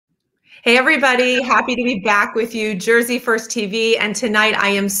Hey everybody, happy to be back with you, Jersey First TV. And tonight I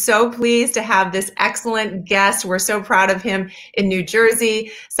am so pleased to have this excellent guest. We're so proud of him in New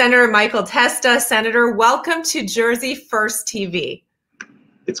Jersey, Senator Michael Testa. Senator, welcome to Jersey First TV.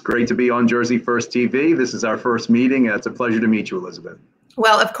 It's great to be on Jersey First TV. This is our first meeting, and it's a pleasure to meet you, Elizabeth.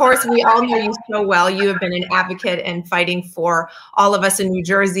 Well, of course, we all know you so well. You have been an advocate and fighting for all of us in New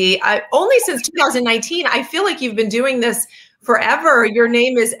Jersey. Only since 2019, I feel like you've been doing this forever. Your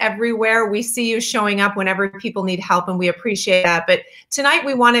name is everywhere. We see you showing up whenever people need help, and we appreciate that. But tonight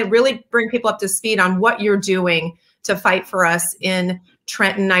we want to really bring people up to speed on what you're doing to fight for us in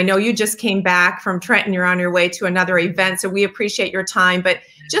Trenton. I know you just came back from Trenton. You're on your way to another event, so we appreciate your time. But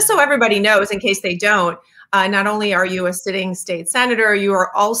just so everybody knows, in case they don't, not only are you a sitting state senator, you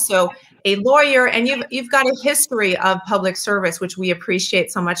are also a lawyer, and you've got a history of public service, which we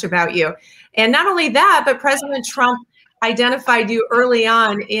appreciate so much about you. And not only that, but President Trump identified you early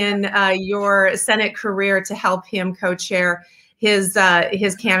on in your Senate career to help him co-chair his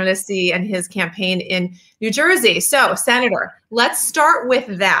candidacy and his campaign in New Jersey. So, Senator, let's start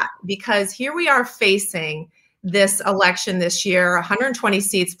with that, because here we are facing this election this year, 120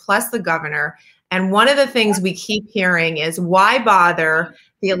 seats plus the governor. And one of the things we keep hearing is, why bother?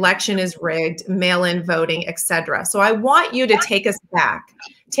 The election is rigged, mail-in voting, etc. So I want you to take us back.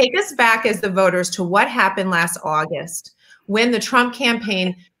 Take us back as the voters to what happened last August when the Trump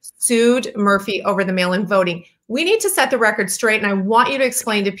campaign sued Murphy over the mail-in voting. We need to set the record straight, and I want you to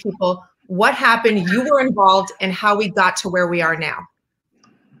explain to people what happened, you were involved, and how we got to where we are now.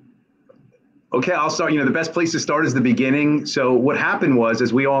 Okay, I'll start. The best place to start is the beginning. So what happened was,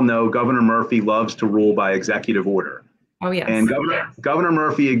 as we all know, Governor Murphy loves to rule by executive order. Oh, yes. And Governor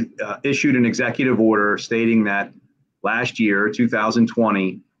Murphy issued an executive order stating that last year,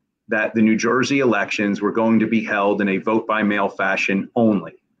 2020, that the New Jersey elections were going to be held in a vote-by-mail fashion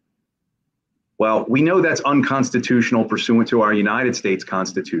only. Well, we know that's unconstitutional pursuant to our United States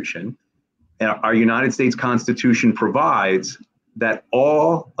Constitution. And our United States Constitution provides that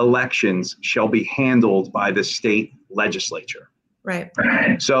all elections shall be handled by the state legislature. Right.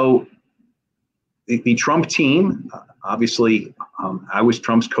 So the Trump team, obviously, I was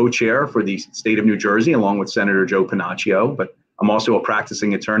Trump's co-chair for the state of New Jersey, along with Senator Joe Panaccio, but I'm also a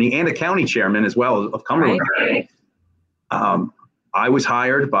practicing attorney and a county chairman as well of Cumberland. Right. I was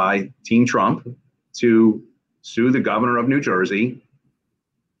hired by Team Trump to sue the governor of New Jersey,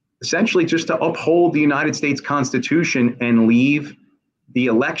 essentially just to uphold the United States Constitution and leave the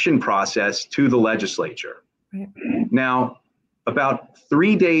election process to the legislature. Right. Now, about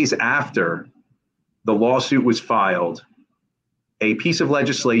 3 days after the lawsuit was filed, a piece of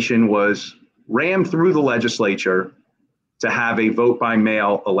legislation was rammed through the legislature to have a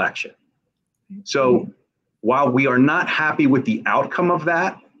vote-by-mail election. So while we are not happy with the outcome of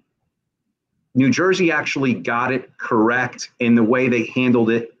that, New Jersey actually got it correct in the way they handled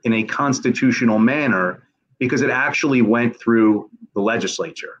it in a constitutional manner, because it actually went through the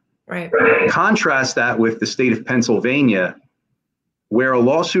legislature. Right. Contrast that with the state of Pennsylvania, where a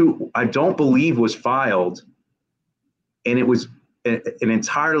lawsuit I don't believe was filed, and it was an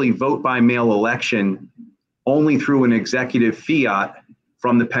entirely vote-by-mail election only through an executive fiat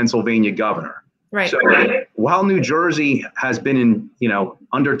from the Pennsylvania governor. Right. So while New Jersey has been in,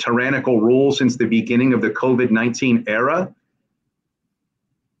 under tyrannical rule since the beginning of the COVID-19 era,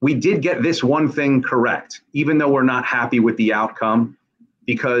 we did get this one thing correct, even though we're not happy with the outcome,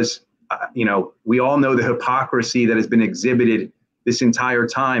 because, we all know the hypocrisy that has been exhibited this entire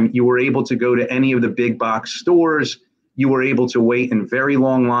time. You were able to go to any of the big box stores. You were able to wait in very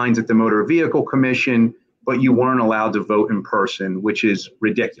long lines at the Motor Vehicle Commission, but you weren't allowed to vote in person, which is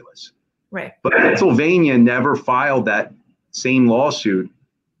ridiculous. Right. But Pennsylvania never filed that same lawsuit,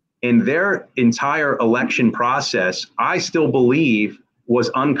 and their entire election process, I still believe, was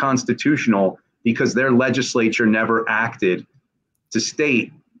unconstitutional because their legislature never acted to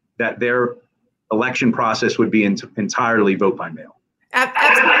state that their election process would be entirely vote by mail.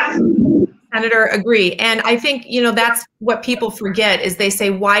 Absolutely. Senator, agree. And I think, that's what people forget, is they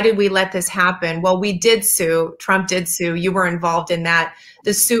say, why did we let this happen? Well, we did sue. Trump did sue. You were involved in that.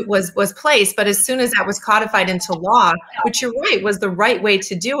 The suit was placed. But as soon as that was codified into law, which you're right, was the right way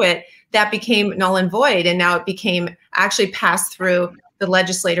to do it, that became null and void. And now it became actually passed through the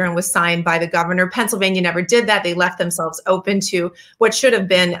legislature and was signed by the governor. Pennsylvania never did that. They left themselves open to what should have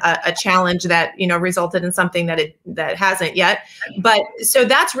been a challenge that, resulted in something that hasn't yet. But so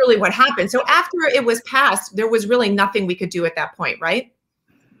that's really what happened. So after it was passed, there was really nothing we could do at that point, right?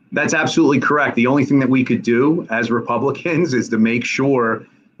 That's absolutely correct. The only thing that we could do as Republicans is to make sure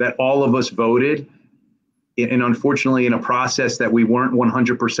that all of us voted and unfortunately in a process that we weren't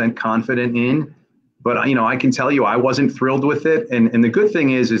 100% confident in. But I can tell you I wasn't thrilled with it. And the good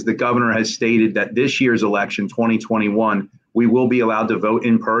thing is the governor has stated that this year's election, 2021, we will be allowed to vote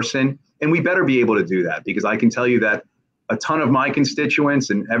in person. And we better be able to do that, because I can tell you that a ton of my constituents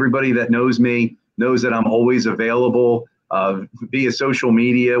and everybody that knows me knows that I'm always available via social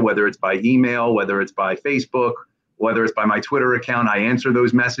media, whether it's by email, whether it's by Facebook, whether it's by my Twitter account. I answer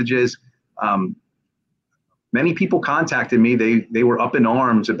those messages. Many people contacted me. They were up in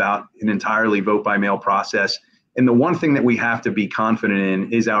arms about an entirely vote by mail process. And the one thing that we have to be confident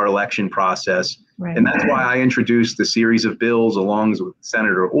in is our election process. Right. And that's why I introduced the series of bills along with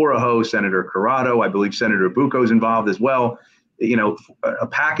Senator Orojo, Senator Corrado. I believe Senator Bucco's involved as well. A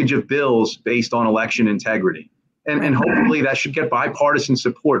package of bills based on election integrity. And hopefully that should get bipartisan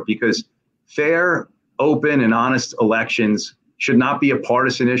support, because fair, open, and honest elections should not be a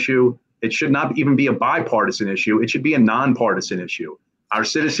partisan issue. It should not even be a bipartisan issue. It should be a nonpartisan issue. Our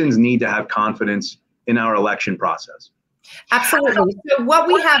citizens need to have confidence in our election process. Absolutely. So what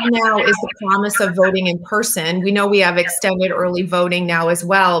we have now is the promise of voting in person. We know we have extended early voting now as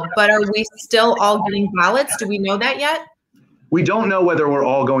well, but are we still all getting ballots? Do we know that yet? We don't know whether we're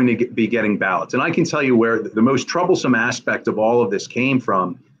all going to be getting ballots. And I can tell you where the most troublesome aspect of all of this came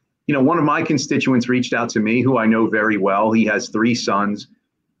from. One of my constituents reached out to me, who I know very well. He has 3 sons.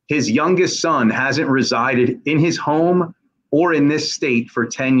 His youngest son hasn't resided in his home or in this state for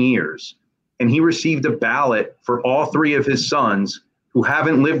 10 years. And he received a ballot for all 3 of his sons who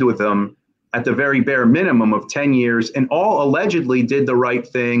haven't lived with him at the very bare minimum of 10 years, and all allegedly did the right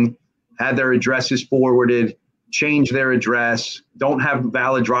thing, had their addresses forwarded, changed their address, don't have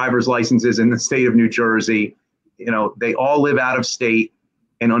valid driver's licenses in the state of New Jersey. They all live out of state.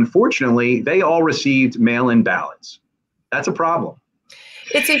 And unfortunately, they all received mail-in ballots. That's a problem.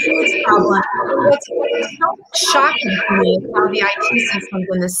 It's a huge problem. What's so shocking to me is how the IT systems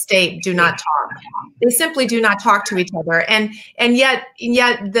in the state do not talk. They simply do not talk to each other. And yet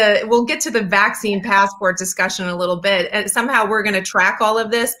we'll get to the vaccine passport discussion in a little bit. And somehow we're going to track all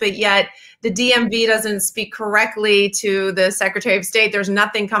of this, but yet the DMV doesn't speak correctly to the Secretary of State. There's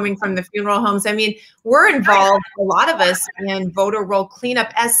nothing coming from the funeral homes. I mean, we're involved, a lot of us, in voter roll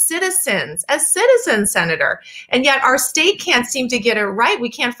cleanup as citizens, Senator. And yet our state can't seem to get it right.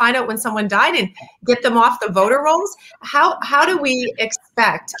 We can't find out when someone died and get them off the voter rolls. How do we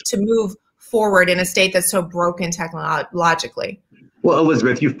expect to move forward in a state that's so broken technologically? Well,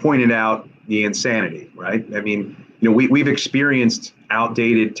 Elizabeth, you've pointed out the insanity, right? I mean, we've experienced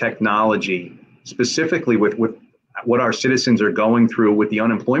outdated technology, specifically with what our citizens are going through with the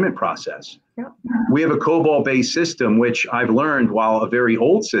unemployment process. Yeah. We have a COBOL-based system, which I've learned, while a very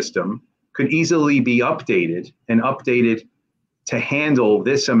old system, could easily be updated to handle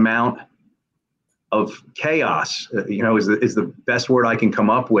this amount of chaos. Is the best word I can come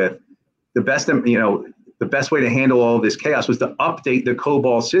up with. The best way to handle all of this chaos was to update the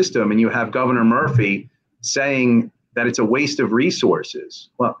COBOL system, and you have Governor Murphy saying that it's a waste of resources.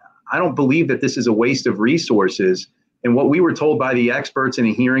 Well, I don't believe that this is a waste of resources. And what we were told by the experts in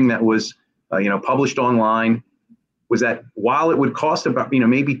a hearing that was, published online, was that while it would cost about,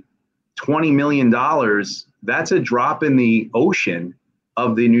 maybe $20 million, that's a drop in the ocean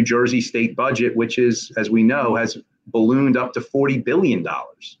of the New Jersey state budget, which is, as we know, has ballooned up to $40 billion.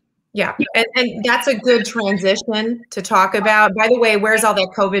 Yeah, and that's a good transition to talk about. By the way, where's all that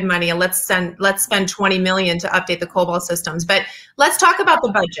COVID money? And let's spend $20 million to update the COBOL systems. But let's talk about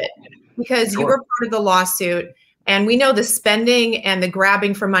the budget, because you were part of the lawsuit, and we know the spending and the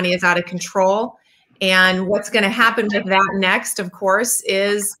grabbing for money is out of control. And what's going to happen with that next, of course,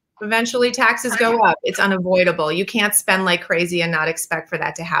 is eventually taxes go up. It's unavoidable. You can't spend like crazy and not expect for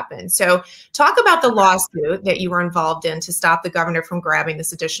that to happen. So talk about the lawsuit that you were involved in to stop the governor from grabbing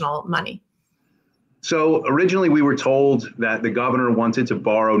this additional money. So originally we were told that the governor wanted to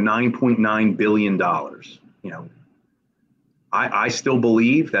borrow $9.9 billion. I still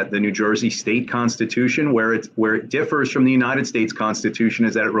believe that the New Jersey state constitution, where it differs from the United States Constitution,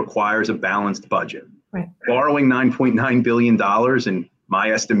 is that it requires a balanced budget. Right. Borrowing $9.9 billion, in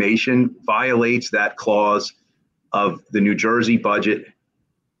my estimation, violates that clause of the New Jersey budget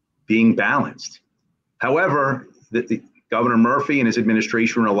being balanced. However, the Governor Murphy and his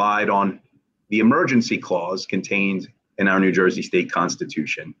administration relied on the emergency clause contained in our New Jersey state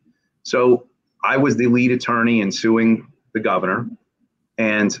constitution. So I was the lead attorney in suing the governor,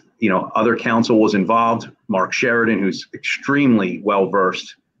 and other counsel was involved. Mark Sheridan, who's extremely well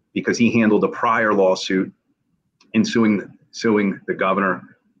versed because he handled a prior lawsuit in suing the governor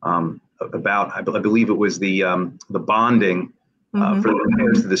about, I believe it was the bonding for the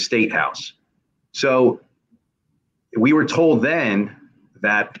repairs to the State House. So we were told then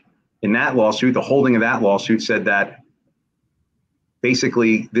that in that lawsuit, the holding of that lawsuit said that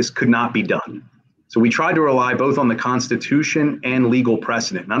basically this could not be done. So we tried to rely both on the Constitution and legal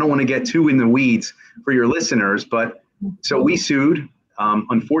precedent. And I don't want to get too in the weeds for your listeners, but so we sued.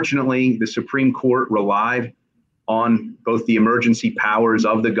 Unfortunately, the Supreme Court relied on both the emergency powers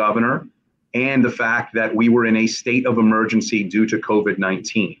of the governor and the fact that we were in a state of emergency due to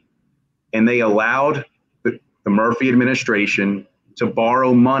COVID-19. And they allowed the Murphy administration to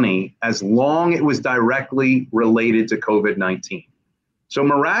borrow money as long as it was directly related to COVID-19. So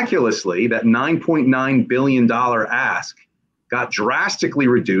miraculously, that $9.9 billion ask got drastically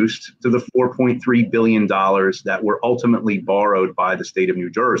reduced to the $4.3 billion that were ultimately borrowed by the state of New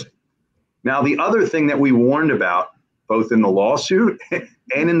Jersey. Now, the other thing that we warned about, both in the lawsuit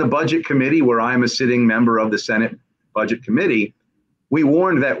and in the budget committee, where I'm a sitting member of the Senate Budget Committee, we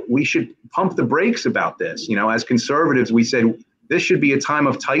warned that we should pump the brakes about this. You know, as conservatives, we said this should be a time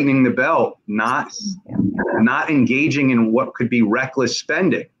of tightening the belt, not engaging in what could be reckless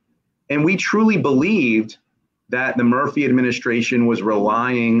spending. And we truly believed that the Murphy administration was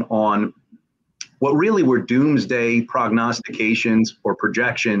relying on what really were doomsday prognostications or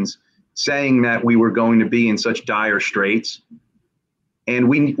projections, saying that we were going to be in such dire straits. And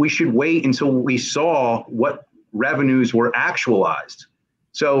we should wait until we saw what revenues were actualized.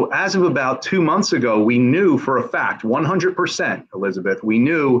 So as of about 2 months ago, we knew for a fact, 100%, Elizabeth, we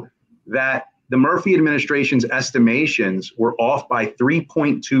knew that the Murphy administration's estimations were off by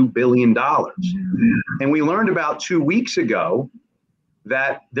 $3.2 billion. And we learned about 2 weeks ago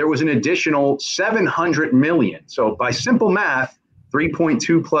that there was an additional 700 million. So by simple math,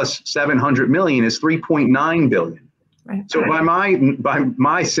 3.2 plus 700 million is 3.9 billion. Right. So by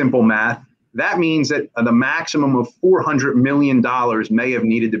my simple math, that means that the maximum of $400 million may have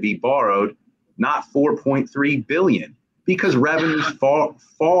needed to be borrowed, not 4.3 billion, because revenues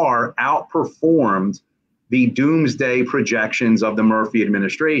far outperformed the doomsday projections of the Murphy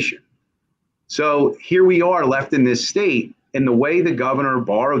administration. So here we are left in this state, and the way the governor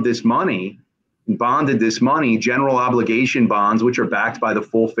borrowed this money, bonded this money, general obligation bonds, which are backed by the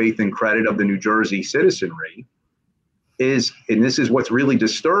full faith and credit of the New Jersey citizenry, is, and this is what's really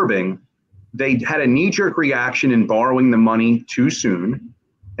disturbing, they had a knee-jerk reaction in borrowing the money too soon,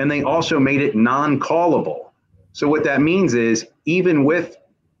 and they also made it non-callable. So what that means is, even with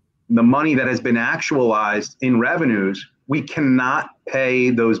the money that has been actualized in revenues, we cannot pay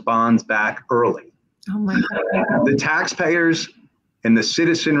those bonds back early. Oh my God. The taxpayers and the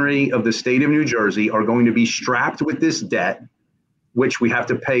citizenry of the state of New Jersey are going to be strapped with this debt, which we have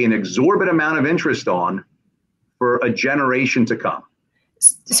to pay an exorbitant amount of interest on for a generation to come.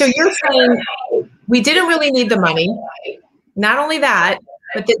 So you're saying we didn't really need the money. Not only that,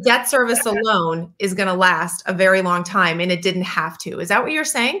 but the debt service alone is going to last a very long time, and it didn't have to. Is that what you're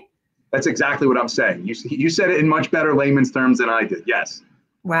saying? That's exactly what I'm saying. You said it in much better layman's terms than I did. Yes.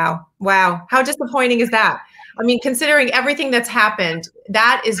 Wow. Wow. How disappointing is that? I mean, considering everything that's happened,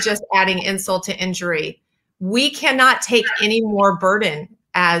 that is just adding insult to injury. We cannot take any more burden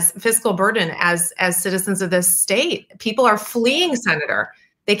as fiscal burden as citizens of this state. People are fleeing, Senator.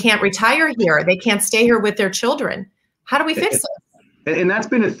 They can't retire here. They can't stay here with their children. How do we fix this? And that's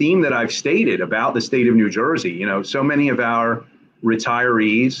been a theme that I've stated about the state of New Jersey. You know, so many of our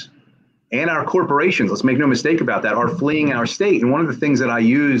retirees and our corporations, let's make no mistake about that, are fleeing our state. And one of the things that I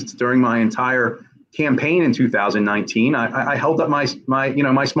used during my entire campaign in 2019, I held up my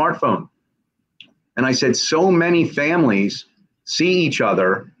smartphone, and I said, so many families see each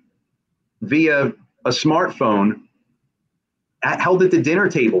other via a smartphone held at the dinner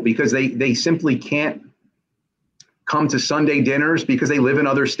table because they simply can't come to Sunday dinners because they live in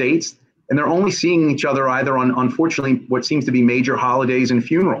other states, and they're only seeing each other either on, unfortunately, what seems to be major holidays and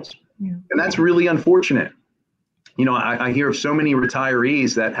funerals. Yeah. And that's really unfortunate. You know, I hear of so many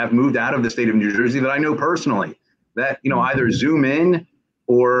retirees that have moved out of the state of New Jersey that I know personally that, you know, either Zoom in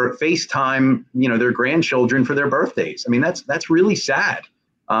or FaceTime, you know, their grandchildren for their birthdays. I mean, that's really sad.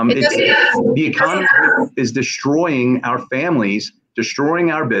 The economy is destroying our families, destroying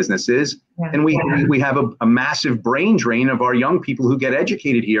our businesses, and we have a massive brain drain of our young people who get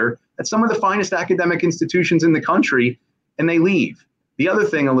educated here at some of the finest academic institutions in the country, and they leave. The other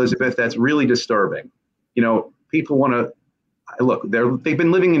thing, Elizabeth, that's really disturbing, you know, people want to look, they've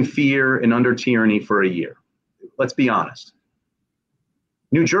been living in fear and under tyranny for a year. Let's be honest.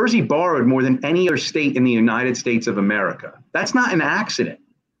 New Jersey borrowed more than any other state in the United States of America. That's not an accident.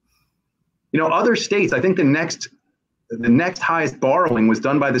 You know, other states, I think the next highest borrowing was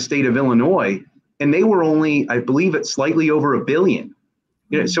done by the state of Illinois, and they were only, I believe, at slightly over $1 billion.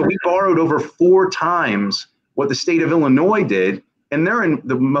 You know, so we borrowed over 4 times what the state of Illinois did, and they're in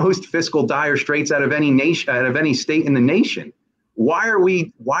the most fiscal dire straits out of any nation, out of any state in the nation. Why are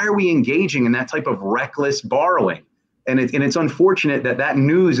we engaging in that type of reckless borrowing? And it's unfortunate that that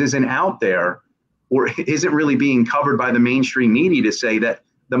news isn't out there, or isn't really being covered by the mainstream media, to say that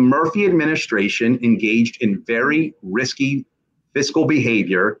the Murphy administration engaged in very risky fiscal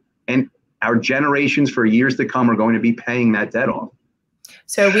behavior, and our generations for years to come are going to be paying that debt off.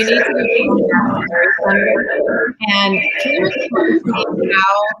 So we need to be and can you explain to me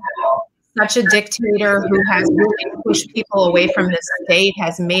how such a dictator who has really pushed people away from the state,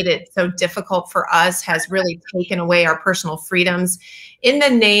 has made it so difficult for us, has really taken away our personal freedoms in the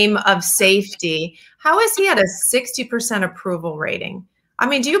name of safety, how is he at a 60% approval rating? I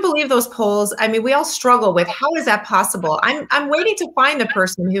mean, do you believe those polls? I mean, we all struggle with, how is that possible? I'm waiting to find the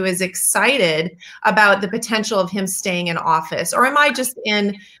person who is excited about the potential of him staying in office, or am I just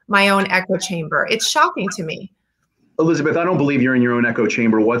in my own echo chamber? It's shocking to me. Elizabeth, I don't believe you're in your own echo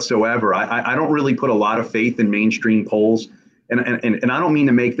chamber whatsoever. I don't really put a lot of faith in mainstream polls. And I don't mean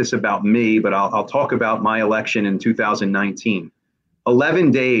to make this about me, but I'll talk about my election in 2019.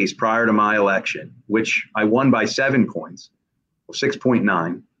 11 days prior to my election, which I won by 7 points,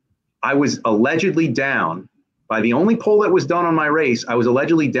 6.9, I was allegedly down, by the only poll that was done on my race, I was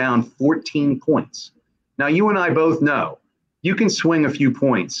allegedly down 14 points. Now, you and I both know you can swing a few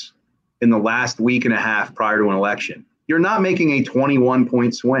points in the last week and a half prior to an election. You're not making a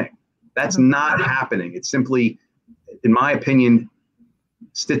 21-point swing. That's not happening. It's simply, in my opinion,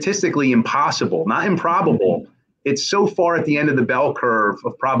 statistically impossible, not improbable. It's so far at the end of the bell curve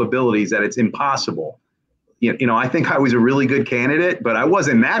of probabilities that it's impossible. You know, I think I was a really good candidate, but I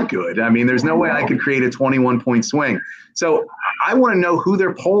wasn't that good. I mean, there's no way I could create a 21-point swing. So I want to know who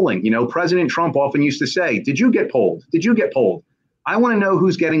they're polling. You know, President Trump often used to say, did you get polled? Did you get polled? I want to know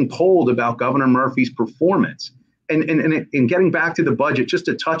who's getting polled about Governor Murphy's performance. And getting back to the budget, just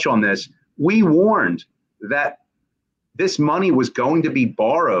to touch on this, we warned that this money was going to be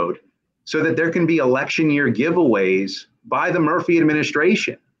borrowed so that there can be election year giveaways by the Murphy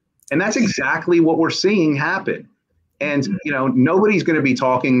administration. And that's exactly what we're seeing happen. And, you know, nobody's going to be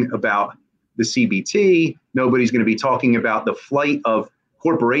talking about the CBT. Nobody's going to be talking about the flight of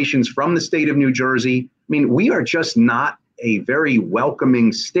corporations from the state of New Jersey. I mean, we are just not a very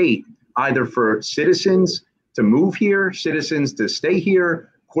welcoming state, either for citizens to move here, citizens to stay here,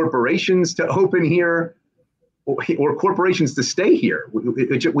 corporations to open here, or corporations to stay here.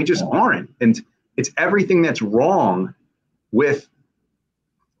 We just aren't. And it's everything that's wrong with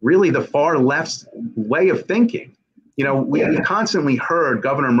really the far left's way of thinking. You know, we constantly heard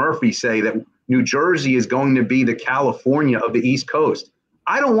Governor Murphy say that New Jersey is going to be the California of the East Coast.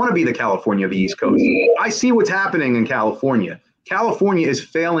 I don't want to be the California of the East Coast. I see what's happening in California. California is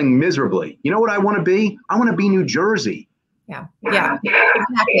failing miserably. You know what I want to be? I want to be New Jersey. Yeah, exactly.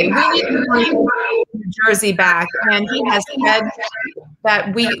 We need to bring New Jersey back. And he has said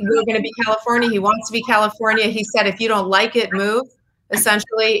that we're going to be California. He wants to be California. He said, if you don't like it, move,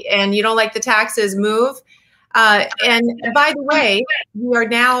 essentially, and you don't like the taxes, move. And by the way, we are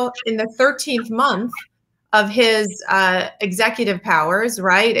now in the 13th month of his executive powers,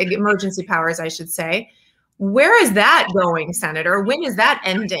 right? Emergency powers, I should say. Where is that going, Senator? When is that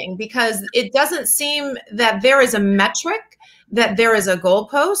ending? Because it doesn't seem that there is a metric, that there is a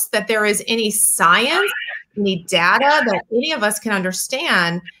goalpost, that there is any science, any data that any of us can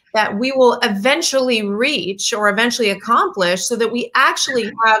understand that we will eventually reach or eventually accomplish, so that we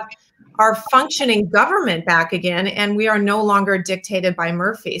actually have our functioning government back again and we are no longer dictated by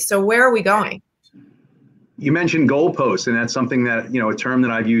Murphy. So where are we going? You mentioned goalposts, and that's something that, you know, a term that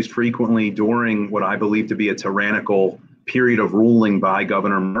I've used frequently during what I believe to be a tyrannical period of ruling by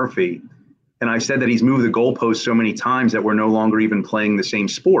Governor Murphy. And I've said that he's moved the goalposts so many times that we're no longer even playing the same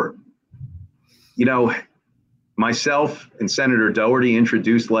sport. You know, myself and Senator Doherty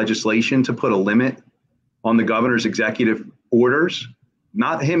introduced legislation to put a limit on the governor's executive orders,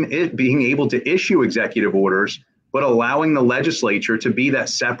 not him being able to issue executive orders, but allowing the legislature to be that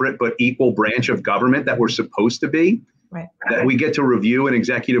separate but equal branch of government that we're supposed to be. Right. That we get to review an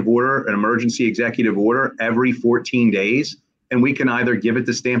executive order, an emergency executive order, every 14 days, and we can either give it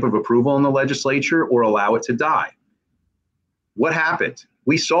the stamp of approval in the legislature or allow it to die. What happened?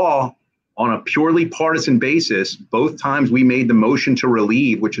 We saw on a purely partisan basis, both times we made the motion to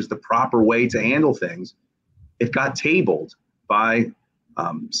relieve, which is the proper way to handle things, it got tabled by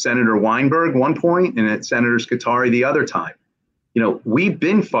Senator Weinberg one point and at Senator Scutari the other time. You know, we've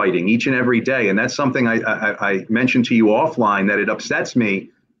been fighting each and every day, and that's something I mentioned to you offline, that it upsets me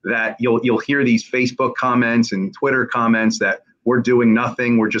that you'll hear these Facebook comments and Twitter comments that we're doing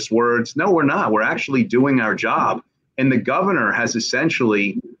nothing, we're just words. No, we're not. We're actually doing our job. And the governor has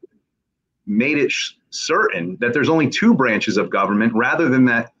essentially made it certain that there's only two branches of government rather than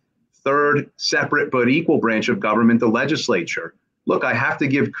that third separate but equal branch of government, the legislature. Look, I have to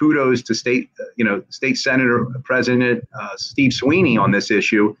give kudos to State Senator President Steve Sweeney on this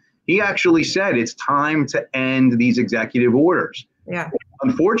issue. He actually said it's time to end these executive orders. Yeah.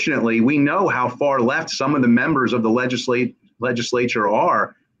 Unfortunately, we know how far left some of the members of the legislature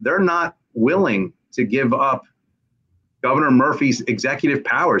are. They're not willing to give up Governor Murphy's executive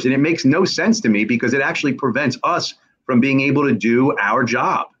powers. And it makes no sense to me because it actually prevents us from being able to do our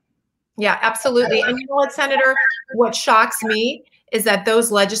job. Yeah, absolutely. And you know what, Senator, what shocks me is that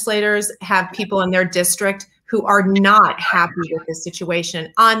those legislators have people in their district who are not happy with this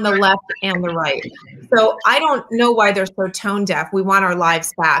situation on the left and the right. So I don't know why they're so tone deaf. We want our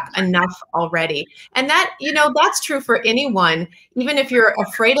lives back. Enough already. And that, that's true for anyone, even if you're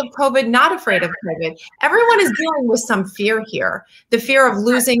afraid of COVID, not afraid of COVID. Everyone is dealing with some fear here, the fear of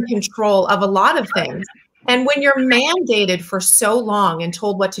losing control of a lot of things. And when you're mandated for so long and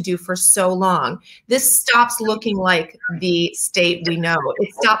told what to do for so long, this stops looking like the state we know.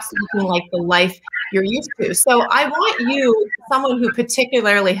 It stops looking like the life you're used to. So I want you, someone who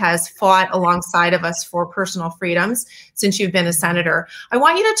particularly has fought alongside of us for personal freedoms since you've been a senator, I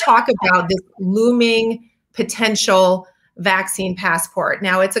want you to talk about this looming potential vaccine passport.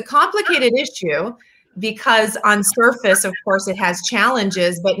 Now, it's a complicated issue because on surface, of course, it has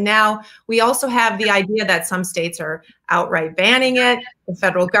challenges, but now we also have the idea that some states are outright banning it. The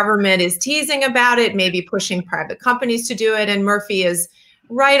federal government is teasing about it, maybe pushing private companies to do it. And Murphy is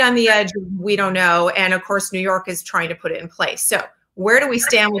right on the edge. We don't know. And of course, New York is trying to put it in place. So where do we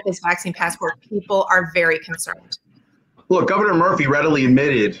stand with this vaccine passport? People are very concerned. Look, Governor Murphy readily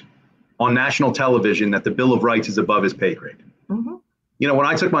admitted on national television that the Bill of Rights is above his pay grade. Mm-hmm. When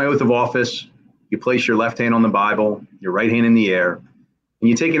I took my oath of office, you place your left hand on the Bible, your right hand in the air, and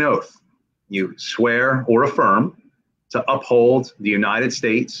you take an oath. You swear or affirm to uphold the United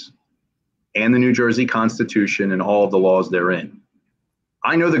States and the New Jersey Constitution and all of the laws therein.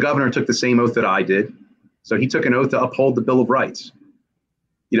 I know the governor took the same oath that I did, so he took an oath to uphold the Bill of Rights.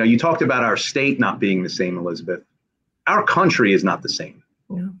 You talked about our state not being the same, Elizabeth. Our country is not the same.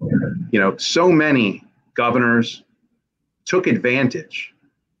 Yeah. So many governors took advantage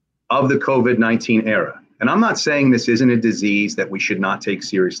of the COVID-19 era. And I'm not saying this isn't a disease that we should not take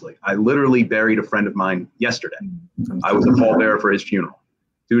seriously. I literally buried a friend of mine yesterday. I was a pallbearer for his funeral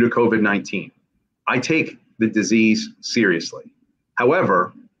due to COVID-19. I take the disease seriously.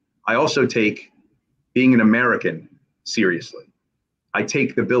 However, I also take being an American seriously. I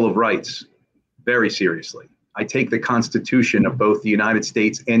take the Bill of Rights very seriously. I take the Constitution of both the United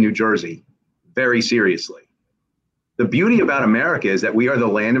States and New Jersey very seriously. The beauty about America is that we are the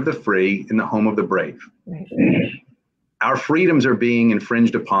land of the free and the home of the brave. Right. Our freedoms are being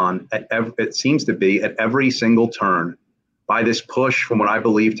infringed upon, it seems to be, at every single turn by this push from what I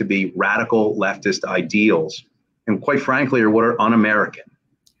believe to be radical leftist ideals, and quite frankly, are what are un-American.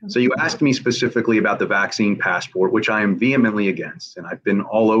 So you asked me specifically about the vaccine passport, which I am vehemently against, and I've been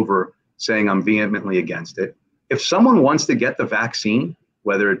all over saying I'm vehemently against it. If someone wants to get the vaccine,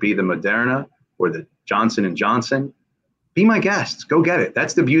 whether it be the Moderna or the Johnson & Johnson, be my guests, go get it.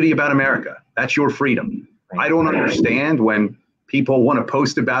 That's the beauty about America. That's your freedom. I don't understand when people want to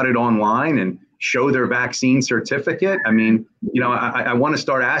post about it online and show their vaccine certificate. I mean, I want to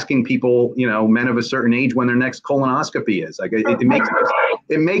start asking people, men of a certain age, when their next colonoscopy is. Like,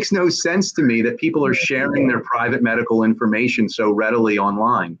 it makes no sense to me that people are sharing their private medical information so readily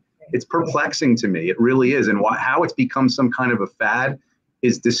online. It's perplexing to me. It really is. And how it's become some kind of a fad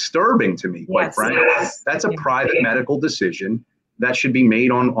is disturbing to me, quite frankly. That's a private medical decision that should be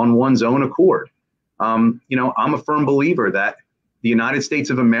made on one's own accord. I'm a firm believer that the United States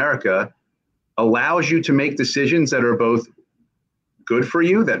of America allows you to make decisions that are both good for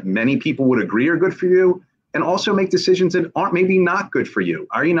you, that many people would agree are good for you, and also make decisions that aren't maybe not good for you.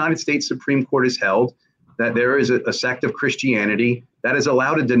 Our United States Supreme Court has held that there is a sect of Christianity that is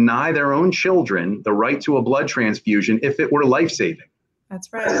allowed to deny their own children the right to a blood transfusion if it were life-saving.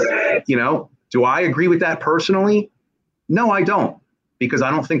 That's right. Do I agree with that personally? No, I don't, because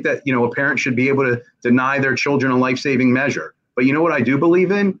I don't think that, a parent should be able to deny their children a life-saving measure. But you know what I do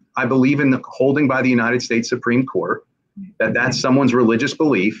believe in? I believe in the holding by the United States Supreme Court that that's someone's religious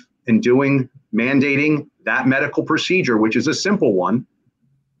belief, and mandating that medical procedure, which is a simple one,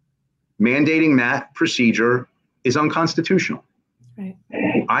 mandating that procedure is unconstitutional.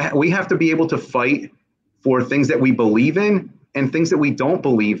 Right. We have to be able to fight for things that we believe in and things that we don't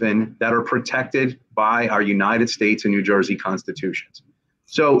believe in that are protected by by our United States and New Jersey constitutions.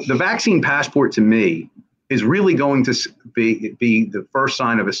 So the vaccine passport to me is really going to be the first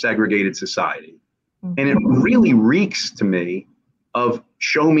sign of a segregated society. And it really reeks to me of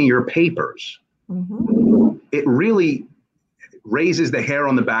show me your papers. It really raises the hair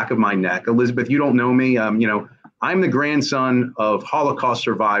on the back of my neck. Elizabeth, you don't know me. I'm the grandson of Holocaust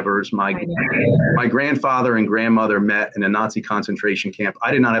survivors. My grandfather and grandmother met in a Nazi concentration camp. I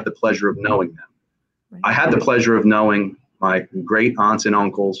did not have the pleasure of knowing them. I had the pleasure of knowing my great aunts and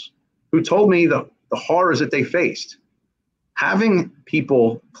uncles who told me the horrors that they faced. Having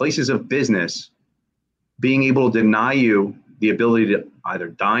people, places of business, being able to deny you the ability to either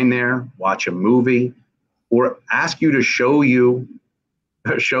dine there, watch a movie, or ask you to show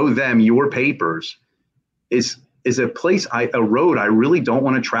them your papers is a place, a road I really don't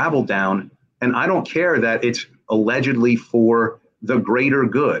want to travel down. And I don't care that it's allegedly for the greater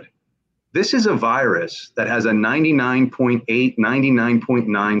good. This is a virus that has a 99.8,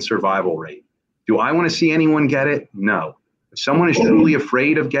 99.9 survival rate. Do I want to see anyone get it? No. If someone is truly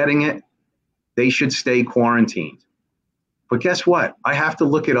afraid of getting it, they should stay quarantined. But guess what? I have to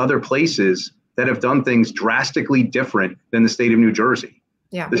look at other places that have done things drastically different than the state of New Jersey.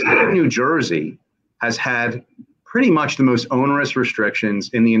 Yeah. The state of New Jersey has had pretty much the most onerous restrictions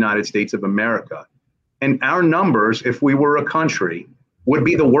in the United States of America. And our numbers, if we were a country, would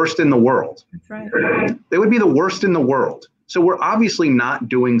be the worst in the world. That's right. They would be the worst in the world. So we're obviously not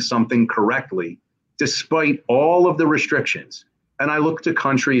doing something correctly, despite all of the restrictions. And I look to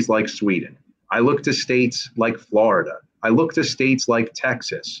countries like Sweden. I look to states like Florida. I look to states like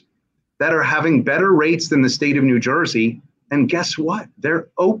Texas that are having better rates than the state of New Jersey. And guess what? They're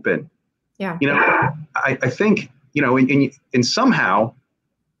open. Yeah. I think, and somehow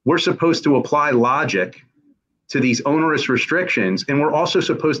we're supposed to apply logic to these onerous restrictions. And we're also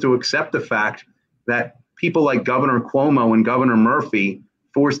supposed to accept the fact that people like Governor Cuomo and Governor Murphy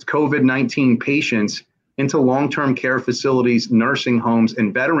forced COVID-19 patients into long-term care facilities, nursing homes,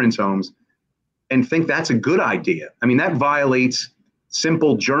 and veterans homes, and think that's a good idea. I mean, that violates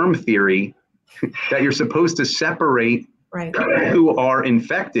simple germ theory that you're supposed to separate who are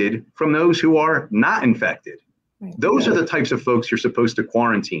infected from those who are not infected. Those are the types of folks you're supposed to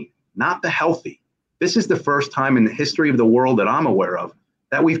quarantine, not the healthy. This is the first time in the history of the world that I'm aware of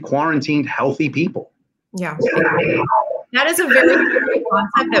that we've quarantined healthy people. Yeah. That is a very good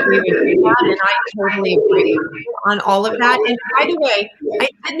concept that we would do that, and I totally agree on all of that. And by the way, I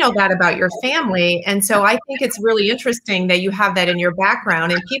did know that about your family, and so I think it's really interesting that you have that in your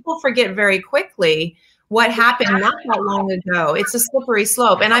background, and people forget very quickly what happened not that long ago. It's a slippery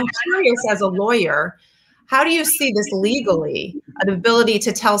slope, and I'm curious as a lawyer, how do you see this legally, the ability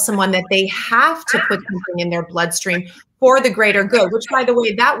to tell someone that they have to put something in their bloodstream for the greater good, which, by the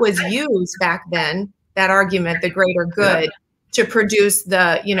way, that was used back then, that argument, the greater good, to produce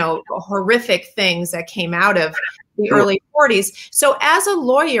the, horrific things that came out of the early 40s. So as a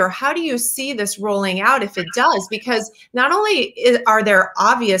lawyer, how do you see this rolling out if it does? Because not only are there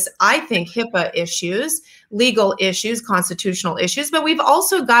obvious, I think, HIPAA issues, legal issues, constitutional issues, but we've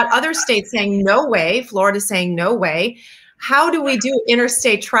also got other states saying no way, Florida saying no way. How do we do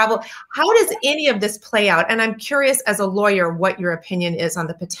interstate travel? How does any of this play out? And I'm curious as a lawyer what your opinion is on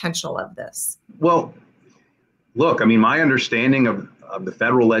the potential of this. Well, look, I mean, my understanding of the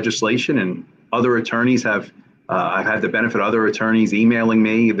federal legislation, and other attorneys have, I've had the benefit of other attorneys emailing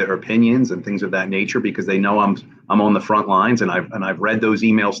me their opinions and things of that nature because they know I'm on the front lines, and I've read those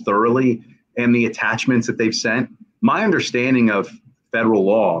emails thoroughly and the attachments that they've sent. My understanding of federal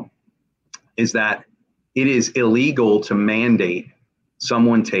law is that it is illegal to mandate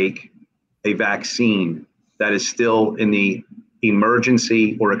someone take a vaccine that is still in the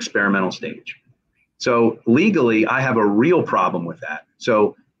emergency or experimental stage. So legally, I have a real problem with that.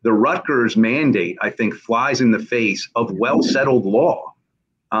 So the Rutgers mandate, I think, flies in the face of well-settled law.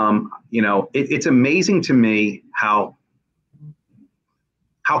 It's amazing to me how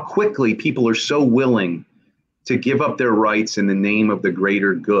quickly people are so willing to give up their rights in the name of the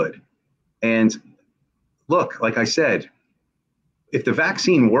greater good. And look, like I said, if the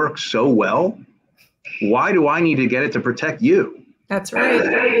vaccine works so well, why do I need to get it to protect you? That's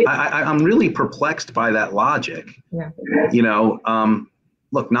right. I'm really perplexed by that logic. Yeah.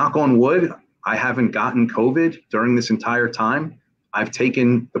 Look, knock on wood, I haven't gotten COVID during this entire time. I've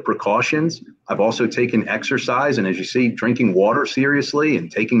taken the precautions. I've also taken exercise, and as you see, drinking water seriously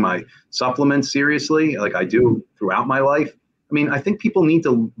and taking my supplements seriously, like I do throughout my life. I mean, I think people need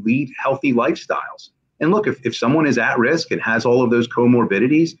to lead healthy lifestyles. And look, if someone is at risk and has all of those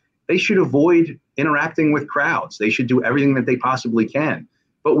comorbidities, they should avoid interacting with crowds. They should do everything that they possibly can.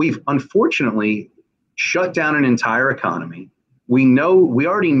 But we've unfortunately shut down an entire economy. We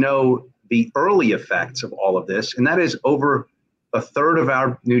already know the early effects of all of this, and that is over a third of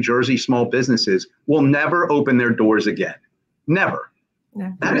our New Jersey small businesses will never open their doors again. Never.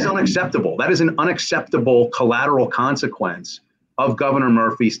 Yeah. That is unacceptable. That is an unacceptable collateral consequence of Governor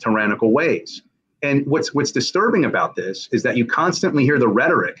Murphy's tyrannical ways. And what's disturbing about this is that you constantly hear the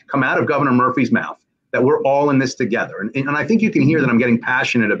rhetoric come out of Governor Murphy's mouth that we're all in this together. And I think you can hear that I'm getting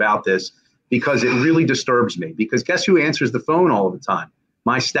passionate about this because it really disturbs me. Because guess who answers the phone all of the time?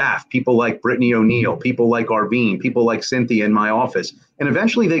 My staff, people like Brittany O'Neill, people like Arvine, people like Cynthia in my office. And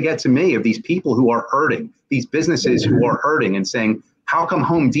eventually they get to me of these people who are hurting, these businesses who are hurting and saying, how come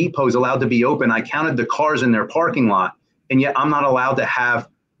Home Depot is allowed to be open? I counted the cars in their parking lot, and yet I'm not allowed to have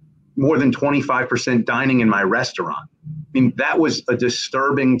more than 25% dining in my restaurant. I mean, that was a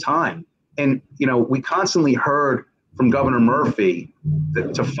disturbing time. And, we constantly heard from Governor Murphy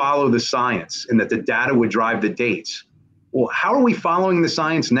to follow the science and that the data would drive the dates. Well, how are we following the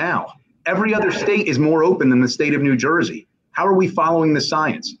science now? Every other state is more open than the state of New Jersey. How are we following the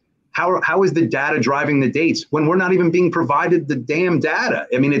science? How is the data driving the dates when we're not even being provided the damn data?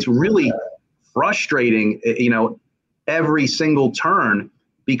 I mean, it's really frustrating, every single turn,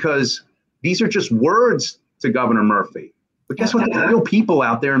 because these are just words to Governor Murphy. But guess what? There are real people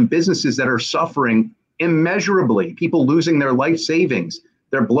out there and businesses that are suffering immeasurably, people losing their life savings,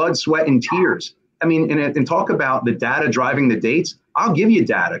 their blood, sweat, and tears. I mean, and talk about the data driving the dates. I'll give you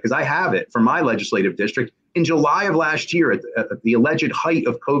data because I have it from my legislative district. In July of last year, at the alleged height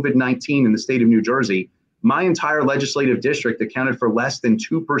of COVID-19 in the state of New Jersey, my entire legislative district accounted for less than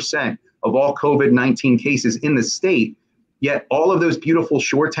 2% of all COVID-19 cases in the state. Yet all of those beautiful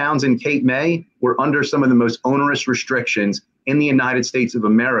shore towns in Cape May were under some of the most onerous restrictions in the United States of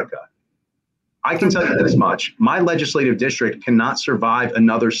America. I can tell you this much. My legislative district cannot survive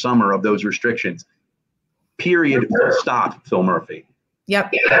another summer of those restrictions. Period. Full stop, Phil Murphy.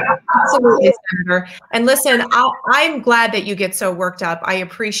 Yep, absolutely, Senator. And listen, I'm glad that you get so worked up. I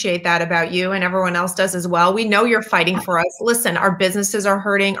appreciate that about you, and everyone else does as well. We know you're fighting for us. Listen, our businesses are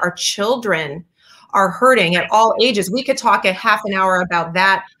hurting. Our children are hurting at all ages. We could talk a half an hour about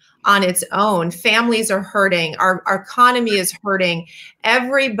that on its own. Families are hurting. Our economy is hurting.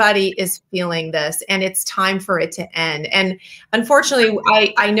 Everybody is feeling this, and it's time for it to end. And unfortunately,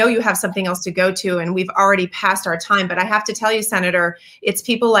 I know you have something else to go to, and we've already passed our time, but I have to tell you, Senator, it's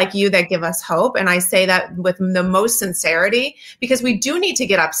people like you that give us hope. And I say that with the most sincerity, because we do need to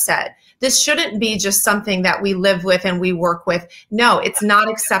get upset. This shouldn't be just something that we live with and we work with. No, it's not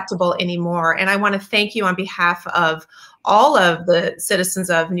acceptable anymore. And I want to thank you on behalf of all of the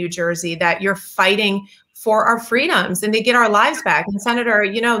citizens of New Jersey that you're fighting for our freedoms and to get our lives back. And Senator,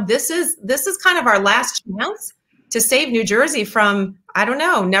 this is kind of our last chance to save New Jersey from, I don't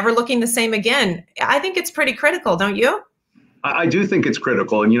know, never looking the same again. I think it's pretty critical, don't you? I do think it's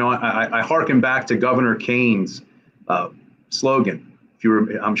critical. And, I hearken back to Governor Kane's slogan.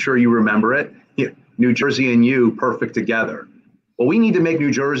 I'm sure you remember it. New Jersey and you perfect together. Well, we need to make New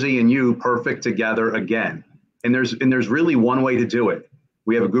Jersey and you perfect together again. And there's really one way to do it.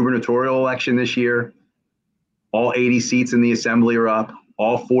 We have a gubernatorial election this year. All 80 seats in the assembly are up.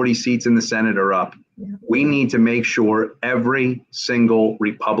 All 40 seats in the Senate are up. Yeah. We need to make sure every single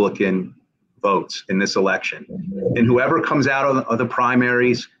Republican votes in this election. Mm-hmm. And whoever comes out of the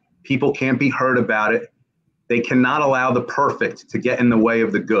primaries, people can't be hurt about it. They cannot allow the perfect to get in the way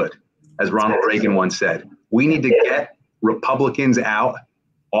of the good, as Ronald Reagan once said. We need to get Republicans out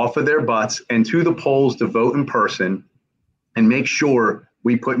off of their butts and to the polls to vote in person and make sure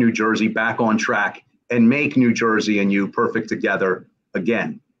we put New Jersey back on track and make New Jersey and you perfect together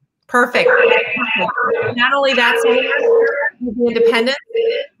again. Perfect. Not only that, the independents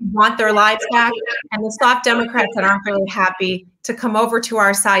want their lives back, and the soft Democrats that aren't really happy to come over to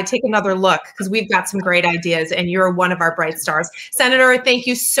our side, take another look, because we've got some great ideas, and you're one of our bright stars. Senator, thank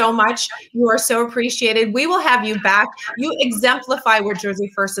you so much. You are so appreciated. We will have you back. You exemplify what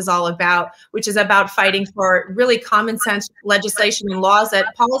Jersey First is all about, which is about fighting for really common sense legislation and laws,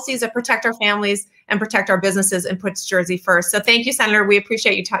 that policies that protect our families and protect our businesses and puts Jersey first. So thank you, Senator. We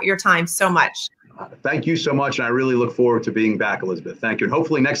appreciate your time so much. Thank you so much. And I really look forward to being back, Elizabeth. Thank you. And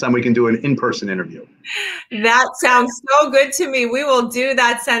hopefully next time we can do an in-person interview. That sounds so good to me. We will do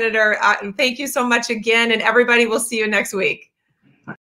that, Senator. Thank you so much again. And everybody, will see you next week.